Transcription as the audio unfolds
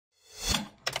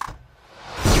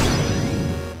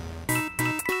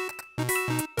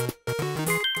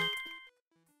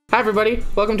everybody,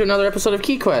 welcome to another episode of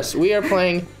KeyQuest. We are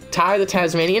playing Ty the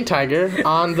Tasmanian Tiger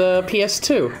on the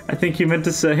PS2. I think you meant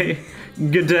to say,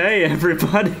 good day,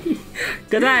 everybody.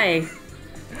 Good day.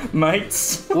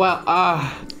 Mates. Well,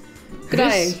 Good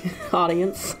day,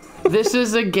 audience. This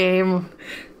is a game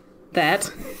That.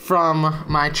 from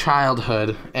my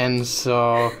childhood, and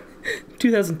so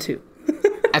 2002.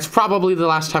 that's probably the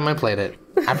last time I played it.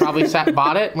 I probably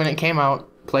bought it when it came out,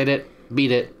 played it,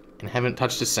 beat it, and haven't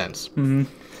touched it since. Mm-hmm.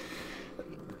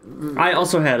 I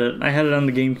also had it. I had it on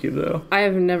the GameCube, though. I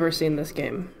have never seen this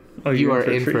game. Oh, You are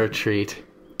in for a treat.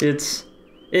 It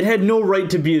had no right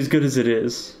to be as good as it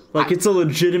is. Like, it's a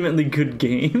legitimately good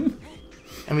game.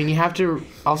 I mean, you have to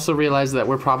also realize that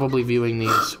we're probably viewing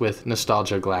these with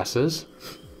nostalgia glasses.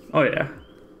 Oh, yeah.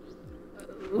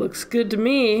 Looks good to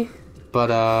me.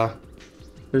 But,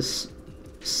 This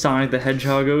Sonic the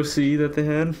Hedgehog OC that they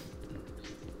had.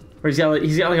 Where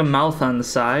he's got like a mouth on the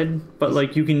side, but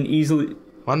like you can easily...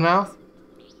 one mouth?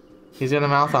 He's got a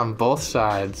mouth on both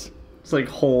sides. It's like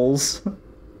holes.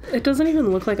 It doesn't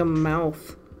even look like a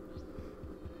mouth.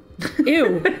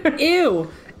 Ew.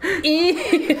 Ew.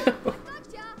 Ew.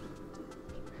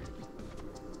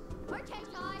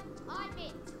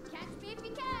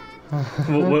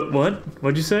 What?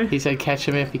 What'd you say? He said, catch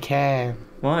him if you can.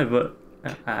 Why? But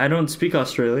I don't speak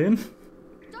Australian.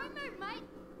 Don't move, mate.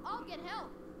 I'll get help.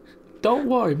 Don't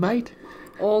worry, mate.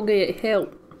 I'll get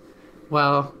help.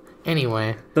 Well,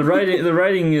 anyway. The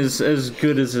writing is as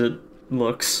good as it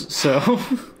looks, so...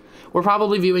 We're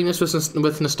probably viewing this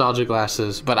with nostalgia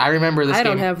glasses, but I remember this game... I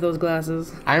don't have those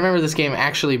glasses. I remember this game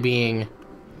actually being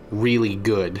really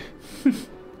good.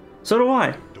 So do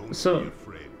I. Don't So... be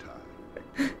afraid,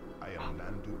 Ty. I am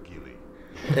Nandu Gilly.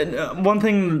 And, one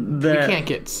thing that... We can't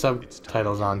get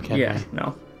subtitles on, can Yeah, we?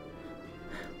 no.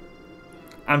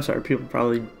 I'm sorry, people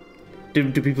probably... Do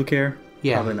people care?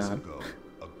 Yeah. Probably not. Ago,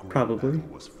 a great Probably.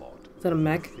 battle was fought. Is that a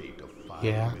mech? Fate of 5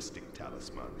 Yeah. mystic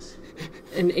talismans.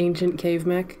 An ancient cave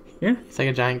mech? Yeah, It's like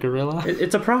a giant gorilla.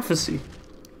 it's a prophecy.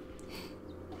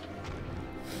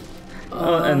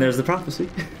 And there's the prophecy.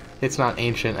 It's not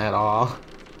ancient at all.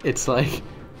 It's like,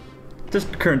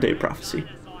 Just current day prophecy.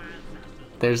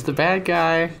 there's the bad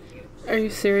guy. Are you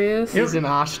serious? He's an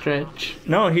ostrich.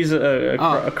 No, he's a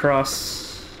Oh.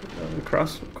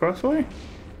 crossway?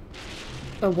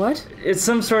 A what? It's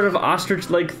some sort of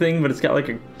ostrich-like thing, but it's got like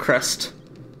a crest.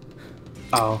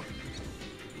 Oh.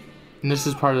 And this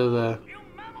is part of the...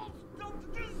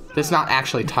 This is not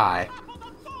actually Ty.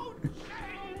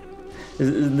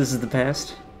 This is the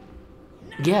past?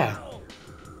 Yeah.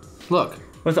 Look.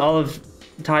 With all of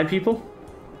Thai people?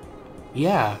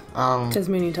 Yeah.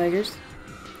 Tasmanian tigers?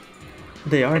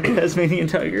 They are Tasmanian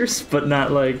tigers, but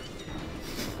not like...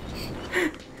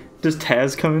 Does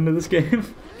Taz come into this game?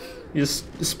 He just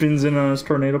spins in on his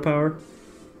tornado power?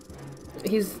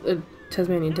 He's a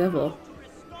Tasmanian devil.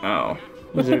 Oh.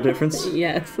 Is there a difference?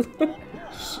 Yes.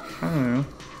 I don't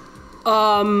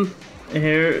know.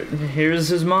 Here's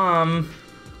his mom.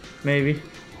 Maybe.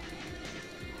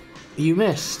 You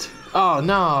missed. Oh,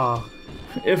 no.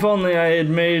 If only I had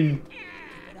made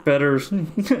better...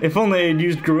 if only I had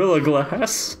used Gorilla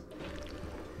Glass.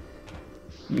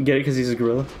 Get it because he's a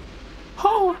gorilla?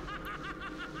 Oh.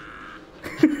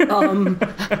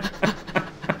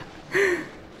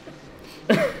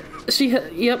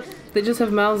 Yep. They just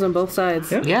have mouths on both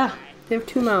sides. Yep. Yeah. They have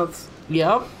two mouths.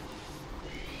 Yep.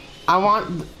 I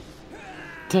want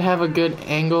to have a good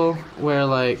angle where,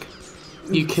 like,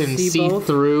 you can see both?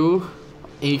 through.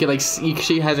 And you can, like,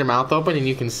 she has her mouth open and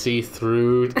you can see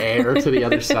through air to the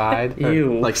other side. Or,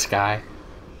 Ew. like, sky.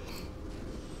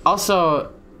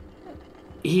 Also,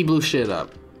 he blew shit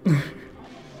up.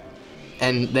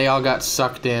 And they all got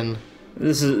sucked in.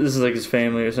 This is like his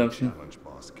family or something. Challenge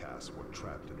Boss Cass were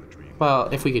trapped in a dream. Well,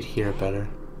 if we could hear it better.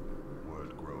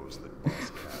 Word grows that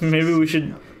Boss Cass Maybe we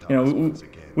should,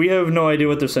 we have no idea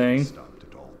what they're saying, stopped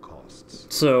at all costs.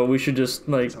 so we should just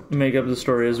like make up the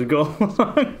story as we go along.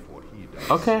 For he died.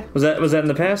 Okay. Was that in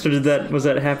the past, or was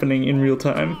that happening in real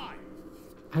time?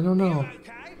 I don't know.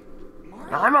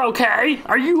 I'm okay.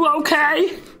 Are you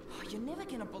okay? You're never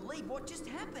gonna believe what just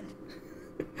happened.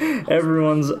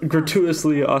 Everyone's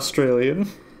gratuitously Australian.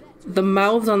 The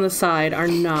mouths on the side are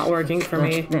not working for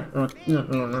me. Can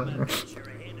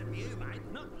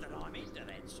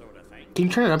you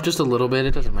turn it up just a little bit?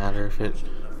 It doesn't matter if it...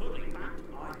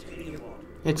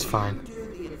 It's fine.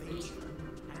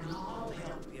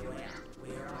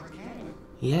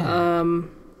 Yeah.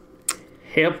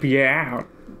 Help you out.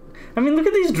 I mean, look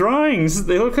at these drawings.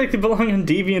 They look like they belong on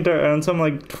DeviantArt on some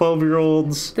like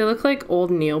 12-year-olds. They look like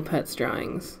old Neopets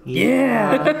drawings.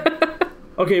 Yeah.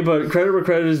 Okay, but credit where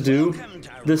credit is due.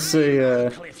 This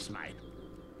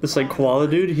like koala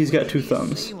dude, he's got 2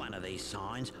 thumbs.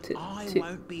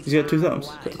 He's got 2 thumbs.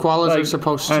 Koalas Like, are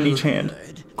supposed to. on each hand.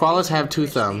 Koalas have 2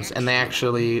 thumbs, and they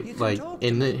actually, like,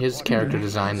 his character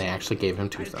design, they actually gave him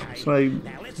 2 thumbs. Like,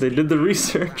 they did the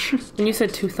research. When you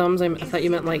said 2 thumbs, I thought you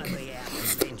meant like.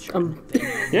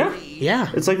 Yeah, Yeah.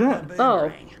 it's like that.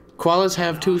 Oh, Koalas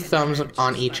have 2 thumbs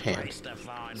on each hand.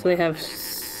 so they have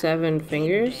 7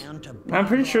 fingers. I'm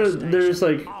pretty sure there's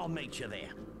like,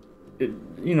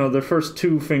 you know, the first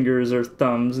 2 fingers are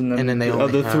thumbs, and then They the only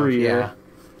other have, 3 yeah. are.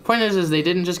 Point is they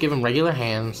didn't just give him regular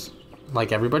hands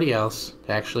like everybody else.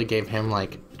 They actually gave him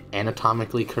like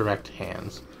anatomically correct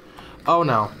hands. Oh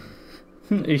no.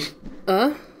 I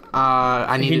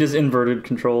need. He does inverted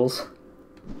controls.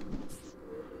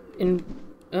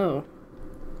 Oh.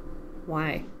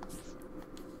 Why?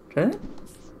 Okay.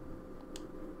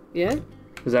 Yeah?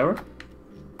 Does that work?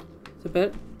 It's a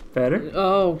bit. Better?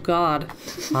 Oh God.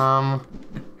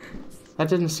 That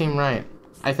didn't seem right.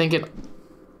 I think it.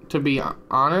 To be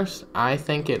honest, I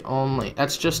think it only.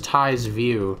 That's just Ty's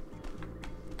view.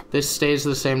 This stays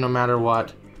the same no matter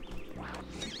what.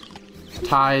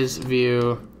 Ty's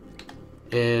view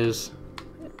is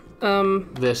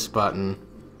this button.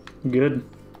 Good.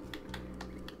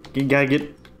 You gotta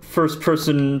get first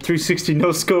person 360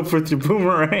 no scope with your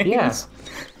boomerangs. Yes.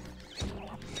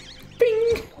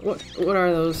 Bing! What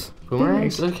are those?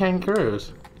 Boomerangs? They're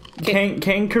kangaroos.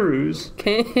 Kangaroos.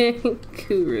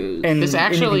 Kangaroos. And This and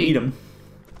actually- you can eat them.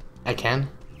 I can.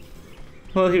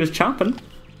 Well, he was chomping.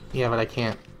 Yeah, but I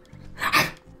can't.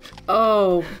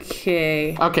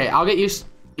 Okay. Okay, I'll get used.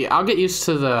 Yeah, I'll get used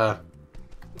to the.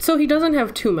 So he doesn't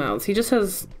have 2 mouths. He just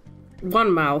has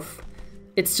 1 mouth.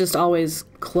 It's just always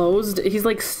closed. He's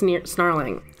like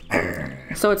snarling.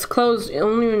 So it's closed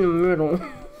only in the middle.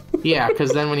 Yeah,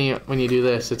 because then when you do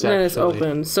this, it's And then actually. it's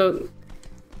open. So,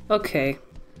 okay.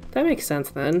 That makes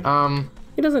sense then.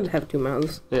 He doesn't have 2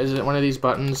 mouths. Is it one of these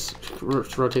buttons to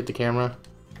rotate the camera?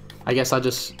 I guess I'll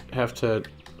just have to.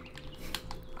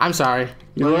 I'm sorry.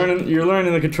 You're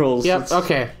learning the controls. Yep. It's-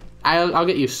 Okay. I'll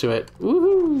get used to it.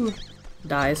 Woohoo!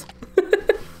 Dies.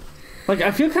 Like,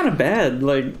 I feel kind of bad.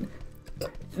 Like,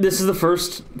 this is the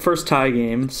first tie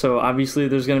game, so obviously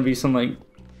there's gonna be some like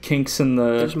kinks in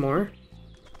the. There's more.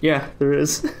 Yeah, there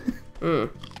is. So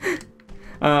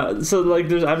like,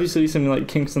 there's obviously some like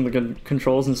kinks in the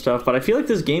controls and stuff, but I feel like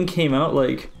this game came out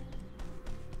like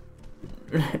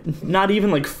not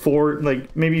even like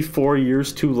maybe 4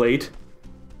 years too late.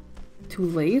 Too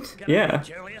late? Yeah.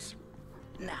 Julius.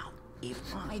 Now, if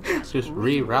I Just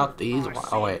reroute these.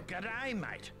 Oh wait. G'day,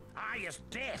 mate. I is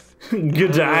death.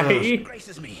 Good day.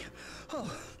 Graces me.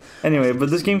 Anyway, but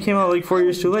this game came out like 4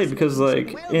 years too late because like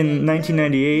in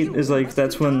 1998 is like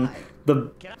that's when the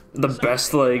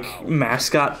best like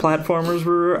mascot platformers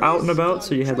were out and about.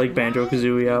 So you had like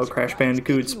Banjo-Kazooie out, Crash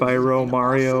Bandicoot, Spyro,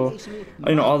 Mario,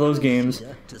 you know, all those games.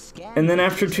 And then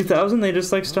after 2000 they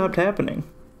just like stopped happening.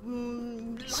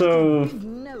 So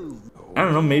I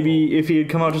don't know, maybe if he had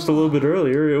come out just a little bit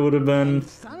earlier it would have been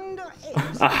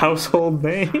a household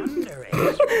name.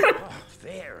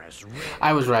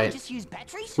 I was right. Just use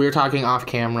batteries? We were talking off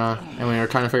camera, and we were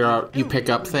trying to figure out. You pick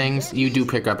up things. You do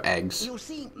pick up eggs.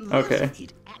 Okay.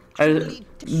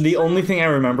 The only thing I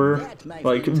remember,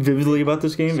 like, vividly about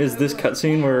this game is this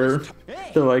cutscene where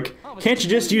they're like, can't you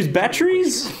just use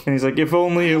batteries? And he's like, if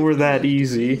only it were that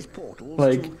easy.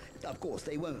 Like,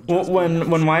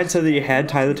 when Wyatt said that you had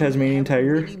Ty the Tasmanian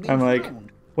Tiger, I'm like,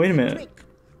 wait a minute.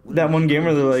 That one game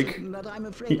where they're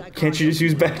like, can't you just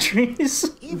use batteries?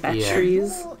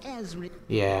 Batteries.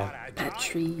 Yeah.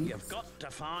 Batteries.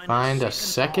 Find a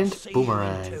second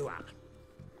boomerang.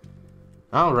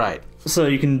 All right. So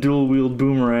you can dual wield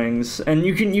boomerangs, and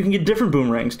you can get different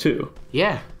boomerangs too.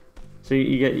 Yeah. So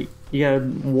you gotta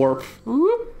warp.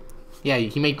 Yeah.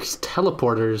 He makes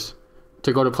teleporters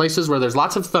to go to places where there's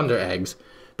lots of thunder eggs.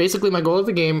 Basically, my goal of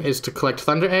the game is to collect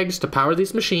thunder eggs to power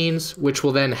these machines, which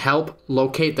will then help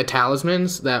locate the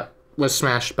talismans that was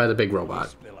smashed by the big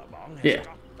robot. Yeah.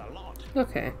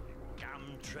 Okay.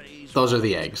 Those are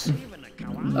the eggs.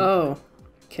 Oh.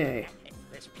 Okay.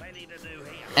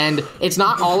 And it's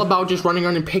not all about just running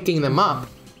around and picking them up.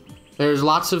 There's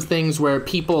lots of things where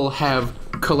people have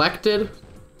collected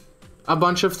a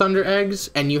bunch of thunder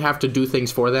eggs, and you have to do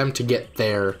things for them to get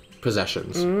their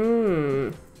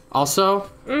possessions. Also,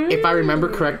 if I remember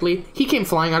correctly, he came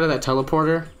flying out of that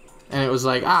teleporter, and it was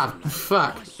like,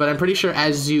 fuck. But I'm pretty sure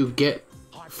as you get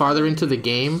farther into the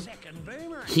game,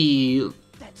 he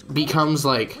becomes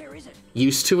like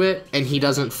used to it and he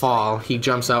doesn't fall. He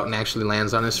jumps out and actually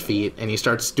lands on his feet, and he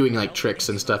starts doing like tricks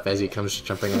and stuff as he comes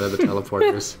jumping out of the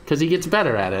teleporters because he gets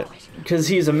better at it. Because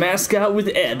he's a mascot with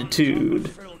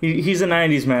attitude. He's a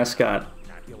 90s mascot.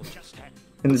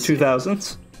 In the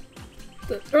 2000s?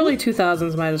 The early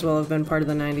 2000s might as well have been part of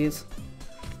the 90s.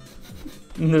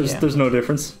 There's no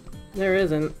difference. There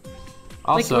isn't.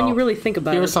 Also, like when you really think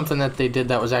about it. Here was something that they did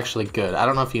that was actually good. I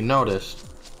don't know if you noticed,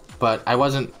 but I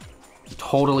wasn't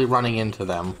totally running into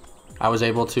them. I was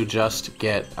able to just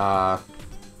get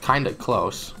kind of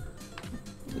close.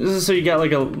 So you got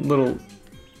like a little...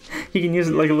 You can use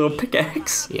it like a little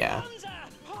pickaxe. Yeah.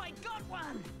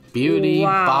 Beauty,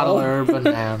 bottler,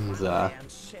 bonanza.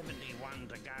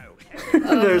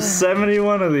 There's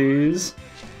 71 of these.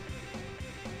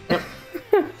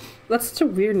 That's such a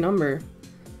weird number.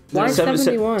 Why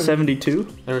 71? 72?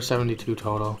 There were 72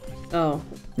 total. Oh.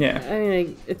 Yeah. I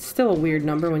mean, it's still a weird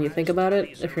number when you think about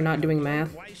it, if you're not doing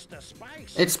math.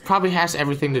 It's probably has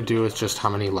everything to do with just how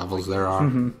many levels there are.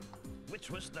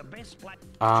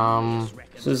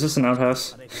 So is this an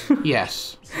outhouse?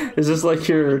 Yes. Is this like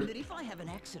your...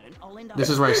 This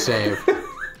is where I save.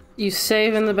 You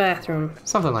save in the bathroom.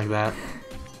 Something like that.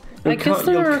 I guess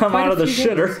there You'll are come quite out a of the few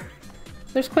games. shitter.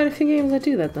 There's quite a few games that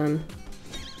do that then.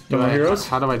 No more heroes?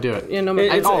 How do I do it? Yeah, no.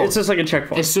 It's just like a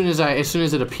checkpoint. As soon as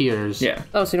it appears. Yeah.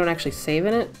 Oh, so you don't actually save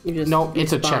in it? You just No,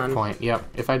 it's a respawn. checkpoint. Yep.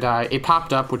 If I die, it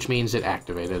popped up, which means it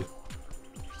activated.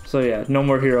 So yeah, No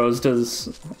More Heroes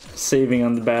does saving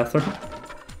on the bathroom.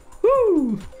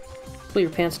 Woo! Pull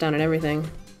your pants down and everything.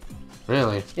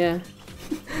 Really? Yeah.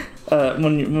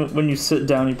 When you sit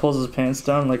down, he pulls his pants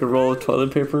down, like a roll of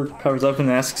toilet paper covers up and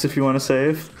asks if you want to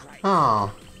save.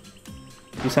 Oh.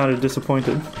 You sounded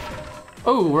disappointed.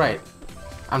 Oh, right.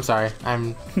 I'm sorry.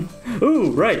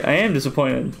 Ooh, right. I am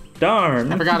disappointed.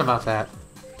 Darn. I forgot about that.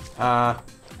 I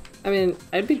mean,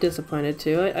 I'd be disappointed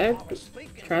too.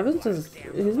 Travis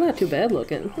he's not too bad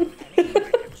looking.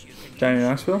 Johnny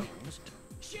Knoxville?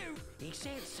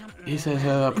 He says, Is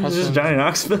this President. Johnny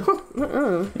Knoxville?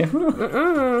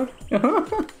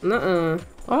 Nuh-uh.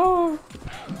 Oh.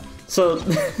 So,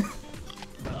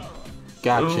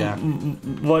 Gotcha.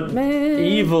 what Man.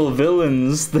 evil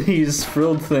villains these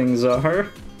frilled things are?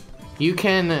 You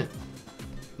can,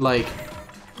 like,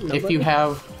 if you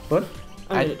have. What?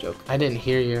 I made a joke. I didn't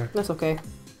hear you. That's okay.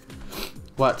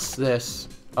 What's this?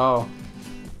 Oh.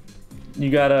 You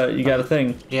got a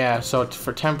thing. Yeah, so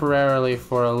for temporarily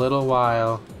for a little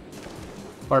while,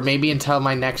 or maybe until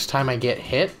my next time I get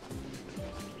hit,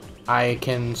 I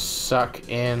can suck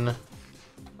in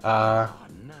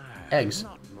eggs.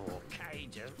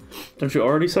 Don't you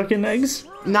already suck in eggs?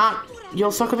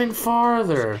 You'll suck them in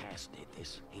farther.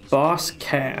 Boss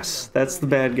Cass. That's the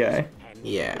bad guy.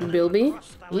 Yeah. Bilby?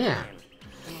 Yeah.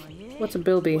 What's a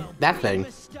Bilby? That thing.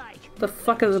 The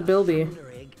fuck is a Bilby?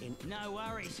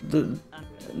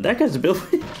 That guy's a Billy.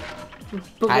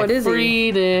 But what is he?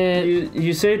 freed it.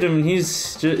 You saved him.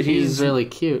 He's really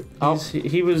cute. Oh.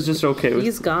 He was just okay with.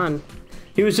 He's gone.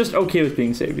 He was just okay with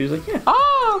being saved. He was like, yeah,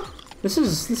 Oh! this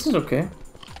is okay.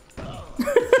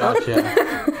 Gotcha.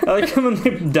 I like when they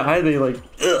die, they like,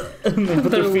 and they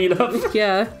put their feet up.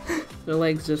 Yeah. Their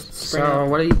legs just spring So, up.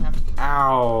 what do you have to...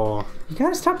 Ow. You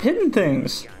gotta stop hitting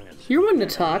things. You're one to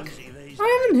talk.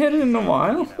 I haven't hit it in a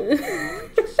while.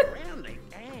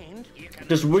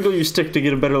 Just wiggle your stick to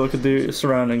get a better look at the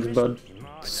surroundings, bud.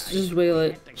 Just wiggle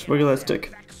it. Just wiggle that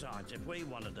stick. Do you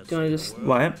want to just...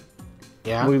 Wyatt,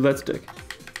 Yeah? wiggle that stick.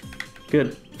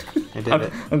 Good. I did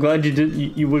it. I'm glad you did.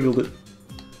 You wiggled it.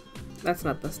 That's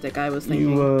not the stick I was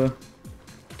thinking. You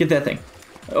get that thing.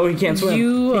 Oh, he can't swim.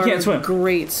 You He are can't swim. a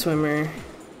great swimmer.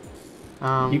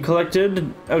 You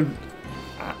collected. I Was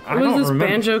don't this remember.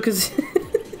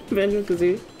 Banjo-Kazooie?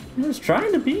 Banjo-Kazooie? I was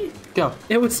trying to be. Go.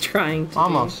 It was trying to be.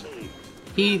 Almost.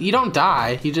 You don't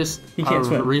die. You just He can't are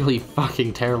swim. really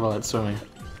fucking terrible at swimming.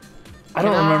 I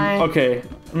don't Can remember. I- Okay,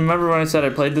 remember when I said I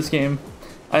played this game?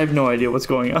 I have no idea what's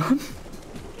going on.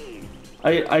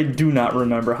 I do not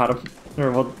remember how to,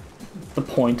 or what the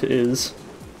point is.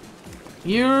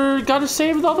 You're gotta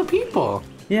save with other people.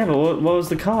 Yeah, but what was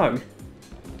the cog?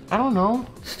 I don't know.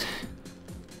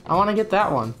 I want to get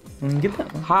that one. Get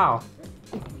that one. How?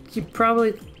 You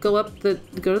probably go to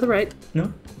the right.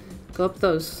 No. Go up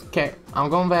those. Okay, I'm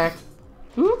going back.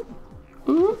 Oop,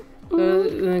 oop,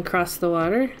 And then cross the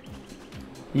water.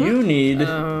 You need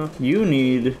Oh.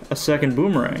 a second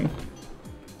boomerang.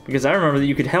 Because I remember that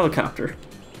you could helicopter.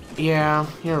 Yeah,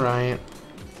 you're right.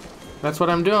 That's what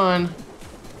I'm doing.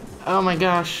 Oh my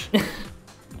gosh.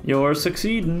 You're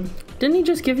succeeding. Didn't he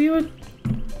just give you a...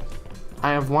 I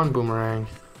have one boomerang.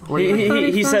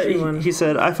 He flashy one. said he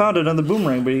said I found another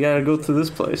boomerang, but you gotta go through this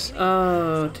place.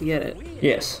 Oh, to get it.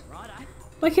 Yes.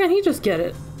 Why can't he just get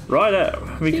it? Right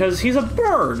out, because he's a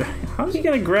bird. How's he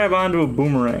gonna grab onto a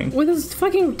boomerang? With his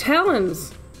fucking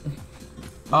talons.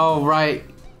 Oh, right.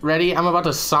 Ready? I'm about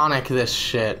to Sonic this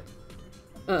shit.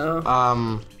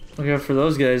 Uh-oh. Look out for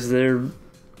those guys. They're...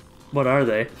 What are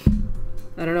they?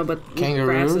 I don't know, but Kangaroos?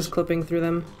 grass is clipping through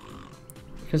them.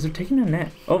 Because they're taking a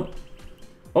nap. Oh.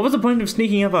 What was the point of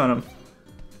sneaking up on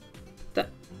them?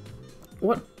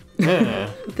 What? Yeah.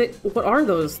 What are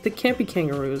those? They can't be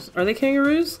kangaroos. Are they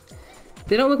kangaroos?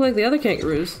 They don't look like the other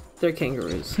kangaroos. They're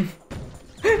kangaroos.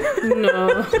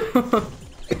 No.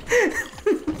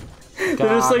 They're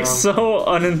just like so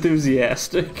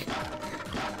unenthusiastic.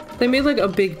 They made like a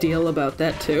big deal about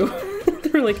that too. They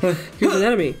were like, here's an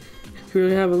enemy. We're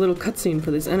gonna have a little cutscene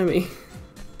for this enemy.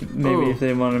 Maybe Ooh. if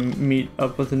they want to meet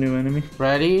up with a new enemy.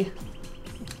 Ready?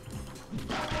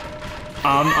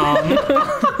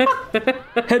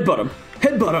 Headbutt him.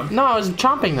 Headbutt him. No, I was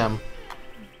chomping them.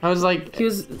 I was like, He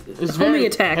was it was homing very,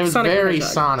 attack. It was Sonic the very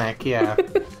Hedgehog. Sonic, yeah.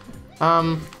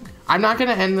 I'm not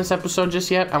gonna end this episode just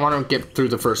yet. I want to get through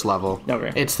the first level.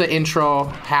 Okay. It's the intro.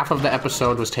 Half of the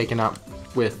episode was taken up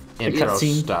with intro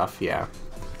cutscene. stuff. Yeah.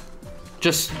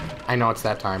 Just, I know it's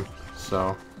that time,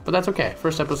 so, but that's okay.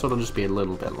 First episode will just be a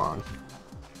little bit long.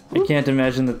 I can't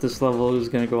imagine that this level is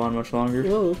gonna go on much longer.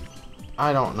 Whoa.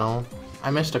 I don't know. I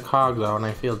missed a cog though, and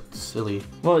I feel silly.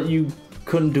 Well, you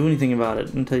couldn't do anything about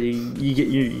it until you get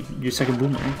your second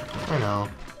boomerang. I know.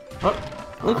 Oh,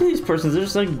 Look at these persons. They're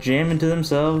just like jamming to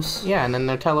themselves. yeah, and then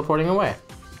they're teleporting away.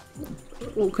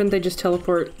 Well, couldn't they just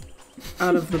teleport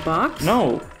out of the box?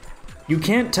 No, you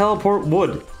can't teleport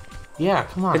wood. Yeah,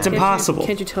 come on. It's impossible.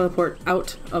 Can't you teleport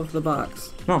out of the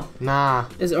box? No. Nah.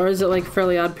 Is it like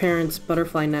Fairly Odd Parents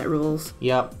butterfly net rules?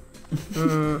 Yep.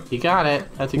 You got it.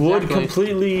 That's Wood exactly.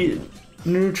 completely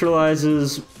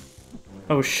neutralizes.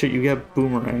 Oh shit! You got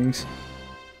boomerangs.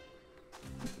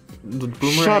 The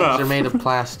boomerangs Shut up. are made of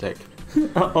plastic.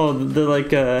 Oh, they're like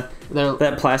They're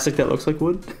that plastic that looks like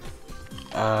wood.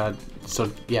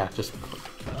 so yeah, just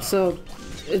So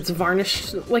it's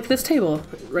varnished like this table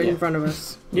right in front of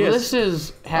us. Yes. this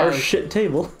is Our has shit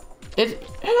table. it.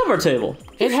 I love our table.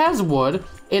 It has wood.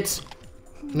 It's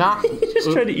not. You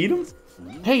just try to eat them.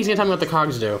 Hey, he's gonna tell me what the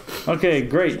cogs do. Okay,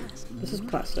 great. This is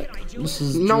plastic. This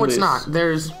is No, it's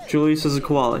Julius. not. Julius is a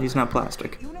koala. He's not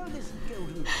plastic.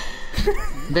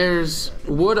 There's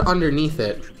wood underneath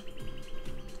it,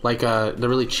 like the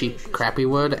really cheap, crappy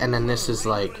wood, and then this is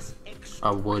like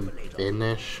a wood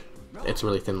finish. It's a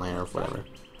really thin layer of whatever.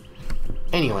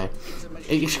 Anyway,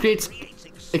 it creates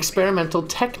experimental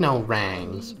techno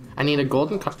rangs. I need a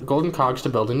golden cogs to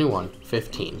build a new one.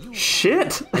 15.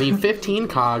 Shit. I need 15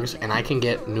 cogs, and I can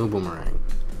get new boomerang.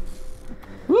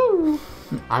 Woo!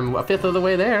 I'm a fifth of the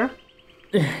way there.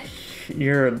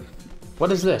 You're a.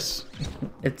 What is this?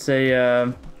 It's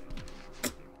a.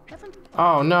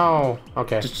 Oh no.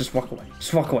 Okay. Just walk away.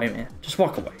 Just walk away, man. Just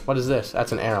walk away. What is this?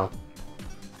 That's an arrow.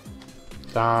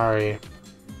 Sorry.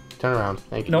 Turn around.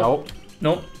 Thank you. Nope.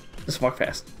 Nope. Just walk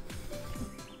fast.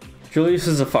 Julius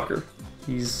is a fucker.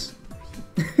 He's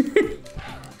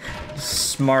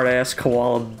smart ass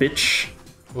koala bitch.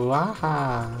 Wow.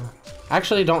 I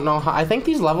actually don't know how. I think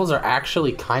these levels are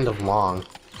actually kind of long.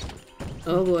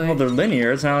 Oh boy. Well, they're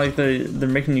linear. It's not like they're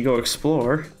making you go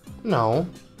explore. No.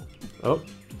 Oh.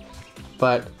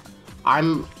 But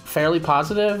I'm fairly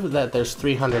positive that there's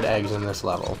 300 eggs in this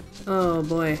level. Oh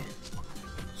boy.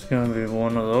 It's gonna be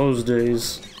one of those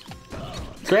days.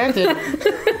 Granted,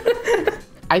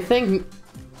 I think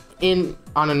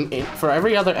for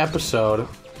every other episode,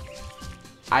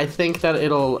 I think that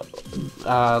it'll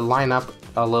line up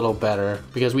a little better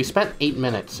because we spent 8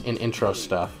 minutes in intro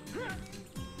stuff.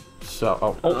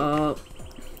 So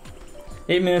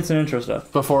 8 minutes in intro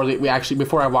stuff. before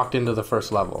I walked into the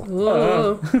first level.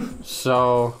 Whoa.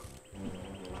 So,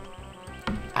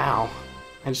 ow!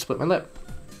 I just split my lip.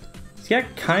 It's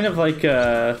got kind of like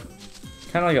a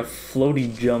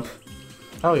floaty jump,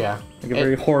 Oh yeah, like a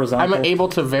very horizontal. I'm able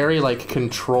to very like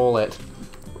control it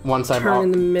once I'm Turn in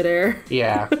off. the midair.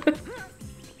 Yeah.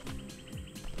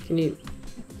 Can you?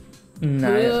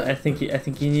 Nah, Yeah. I think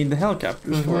you need the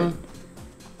helicopters for it.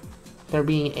 They're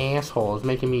being assholes,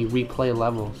 making me replay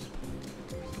levels.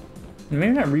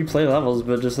 Maybe not replay levels,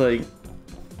 but just like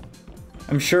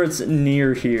I'm sure it's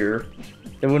near here.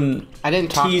 It wouldn't. I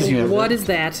didn't talk Tease to you. you. What is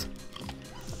that?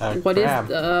 What is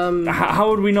crab. How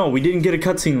would we know? We didn't get a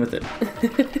cutscene with it.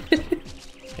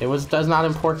 It does not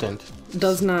important.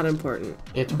 Does not important.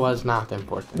 It was not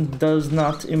important. Does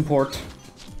not import.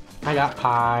 I got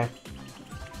pie.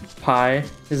 Pie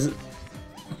is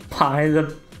pie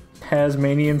the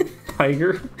Tasmanian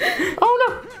tiger. Oh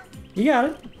no! You got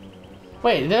it.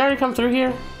 Wait, did it already come through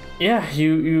here? Yeah,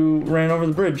 you ran over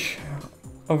the bridge.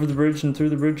 Over the bridge and through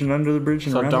the bridge and under the bridge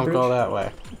and So around don't the bridge. go that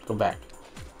way. Go back.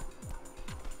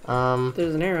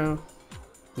 There's an arrow.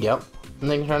 Yep. I'm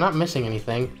thinking I'm not missing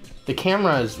anything. The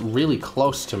camera is really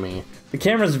close to me. The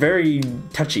camera's very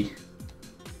touchy.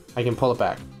 I can pull it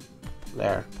back.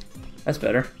 There. That's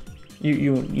better.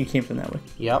 You came from that way.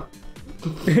 Yep.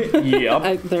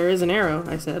 Yep. There is an arrow,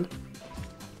 I said.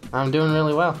 I'm doing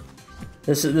really well.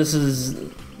 This is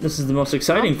the most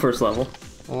exciting first level.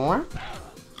 What?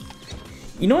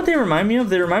 You know what they remind me of?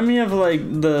 They remind me of like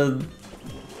the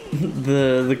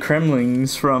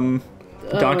Kremlings from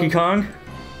Donkey Kong.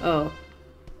 Oh.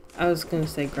 I was gonna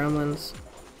say gremlins.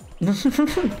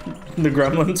 The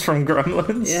gremlins from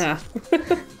Gremlins. Yeah.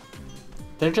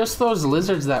 They're just those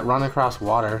lizards that run across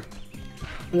water.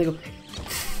 And they go,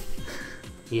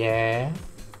 Yeah.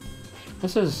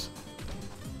 This is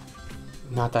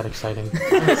not that exciting.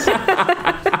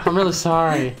 I'm really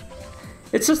sorry.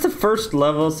 It's just the first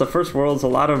level. It's the first world. It's a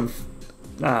lot of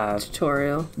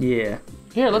tutorial. yeah.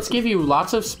 Here, let's give you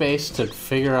lots of space to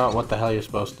figure out what the hell you're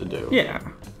supposed to do. Yeah.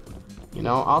 You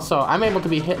know, also, I'm able to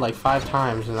be hit like 5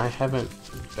 times and I haven't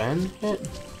been hit.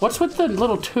 What's with the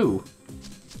little 2?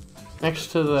 Next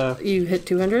to the... You hit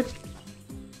 200?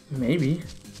 Maybe.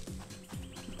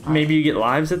 Maybe you get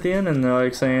lives at the end and they're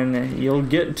like saying, you'll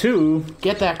get 2.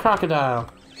 Get that crocodile.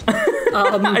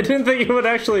 I didn't think it would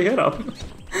actually hit him.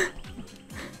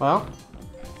 Well,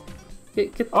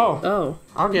 Get the, Oh.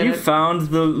 I'll get You it. found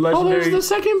the Oh, legendary... there's the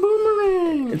second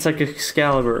boomerang. It's like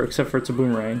Excalibur, except for it's a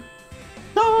boomerang.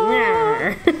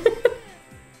 No.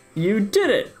 You did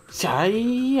it!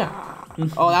 Yeah.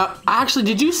 Oh, actually,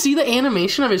 did you see the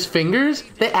animation of his fingers?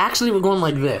 They actually were going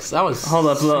like this. That was Hold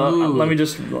up, smooth. let me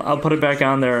just... I'll put it back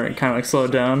on there and kind of like slow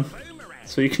it down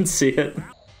so you can see it.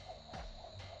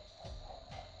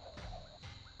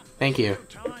 Thank you.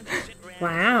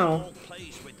 Wow.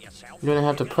 You're gonna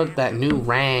have to put that new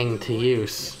rang to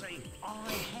use.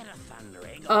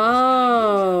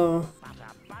 Oh.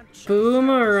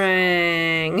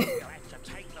 Boomerang.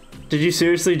 Did you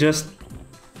seriously just...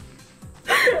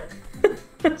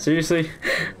 Seriously?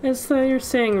 I thought you were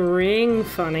saying ring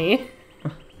funny.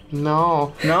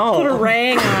 No. Put a No!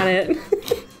 rang on it.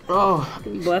 Oh,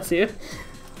 Bless you.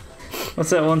 What's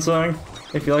that one song?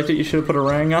 If you liked it, you should have put a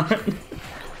rang on it.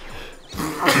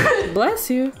 Bless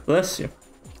you. Bless you.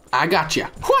 I got ya.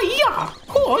 Hoo-yah!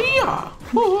 Hoo-yah!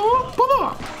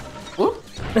 Hoo-hoo-hoo-hoo.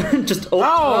 Just... Oh,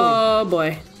 Oh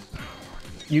boy.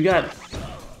 You got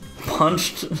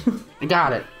punched. I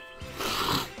got it.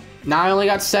 Now I only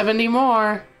got 70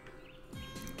 more.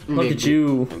 Look at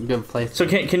you. Good place. So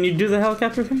can you do the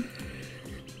helicopter thing?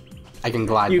 I can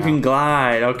glide You now. can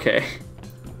glide, okay.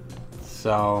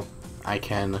 So I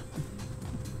can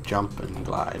jump and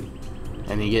glide.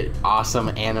 And you get awesome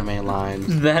anime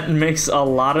lines. That makes a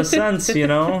lot of sense, you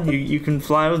know? You can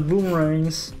fly with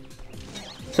boomerangs.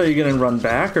 So you're gonna run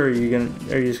back, or are you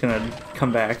just gonna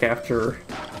come back after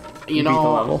You beat the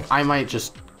know, level? I might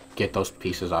just get those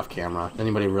pieces off camera.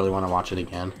 Anybody really want to watch it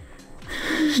again?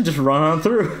 Just run on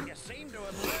through.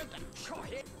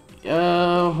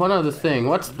 One other thing.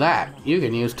 What's that? You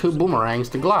can use 2 boomerangs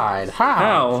to glide. How?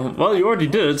 How? Well, you already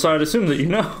did it, so I'd assume that you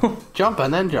know. Jump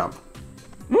and then jump.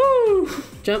 Woo!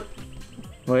 Jump.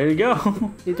 Way to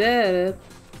go. You did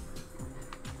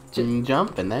it.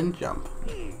 Jump and then jump.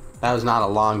 That was not a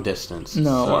long distance.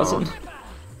 No, it so- wasn't.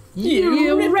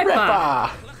 You ripper.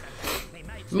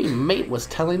 Me mate was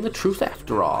telling the truth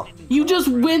after all. You just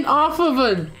went off of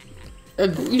a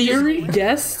theory?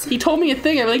 Yes. He told me a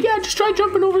thing. I'm like, yeah, just try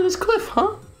jumping over this cliff,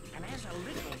 huh?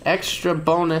 Extra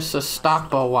bonus, a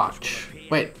stopwatch.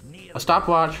 Wait, a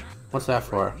stopwatch? What's that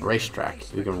for?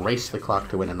 Racetrack. You can race the clock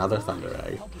to win another Thunder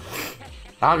Egg.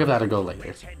 I'll give that a go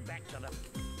later.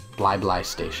 Bly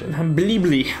Station.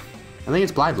 Bleebly. I think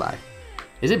it's Bly.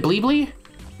 Is it Bleebly?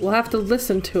 We'll have to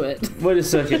listen to it. Wait a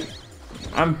second.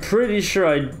 I'm pretty sure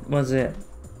I... Was it?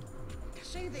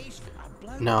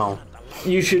 No.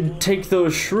 You should take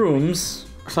those shrooms.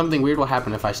 Something weird will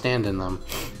happen if I stand in them.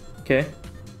 Okay.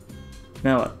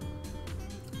 Now what?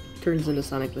 Turns into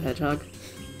Sonic the Hedgehog.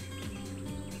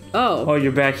 Oh. Oh,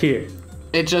 you're back here.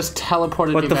 It just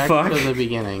teleported What me the back fuck? to the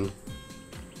beginning.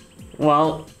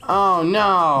 Well, Oh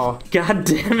no. god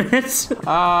damn it.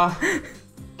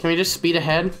 Can we just speed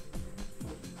ahead?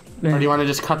 Or do you want to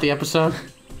just cut the episode?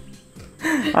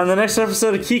 On the next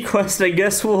episode of KeyQuest, I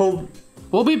guess we'll...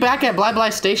 We'll be back at Bly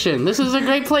Station. This is a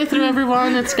great playthrough,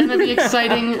 everyone. It's gonna be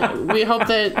exciting. We hope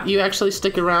that you actually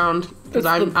stick around because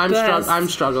It's the best. I'm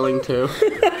struggling too.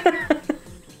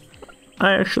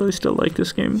 I actually still like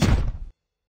this game.